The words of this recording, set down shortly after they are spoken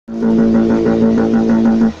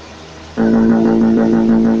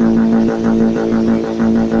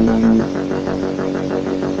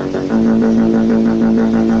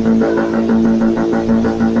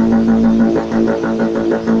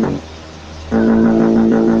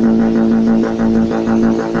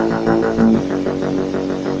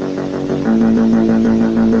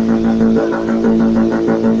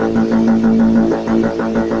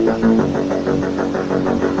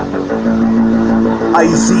I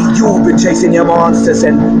see you've been chasing your monsters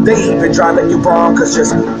and they've been driving you bonkers,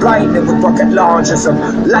 just blinded with rocket launchers. Some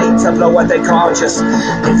lights are lower they conscious.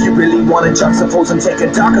 If you really want to juxtapose and take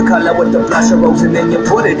a darker color with the blush of rose and then you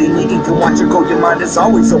put it in your ink and watch it go, your mind is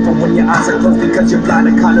always open when your eyes are closed, because you're blind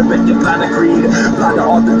to color and you're blind to greed, blind to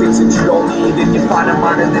all the things that you don't need. And you find a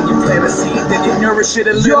mind and then you plant a seed, then you nourish it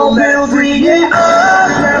a little. You're building it up,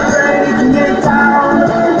 you're breaking it down.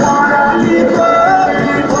 Wanna give up,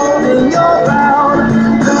 keep holding your ground.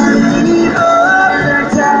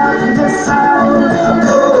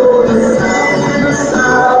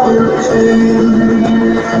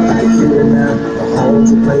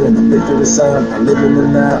 Through the sun, I live in the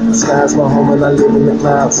now. The sky's my home and I live in the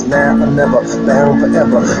clouds. Now I'm never bound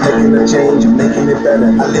forever, making a change and making it better.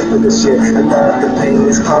 I live with the shit, I love the pain.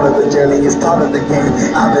 It's part of the journey, it's part of the game.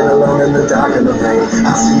 I've been alone in the dark and the rain.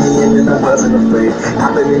 I see the end and I wasn't afraid.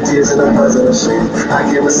 I've been in tears and I wasn't ashamed. I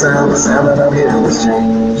hear a sound, the sound that I'm hearing is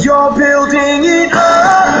change. You're building it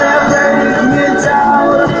up and breaking it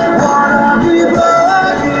down. Wanna be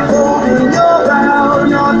loved, keep holding your ground.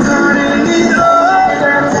 You're turning it up.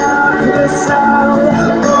 The sound,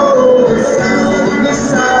 oh, the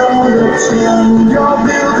sound of change. You're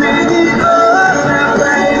building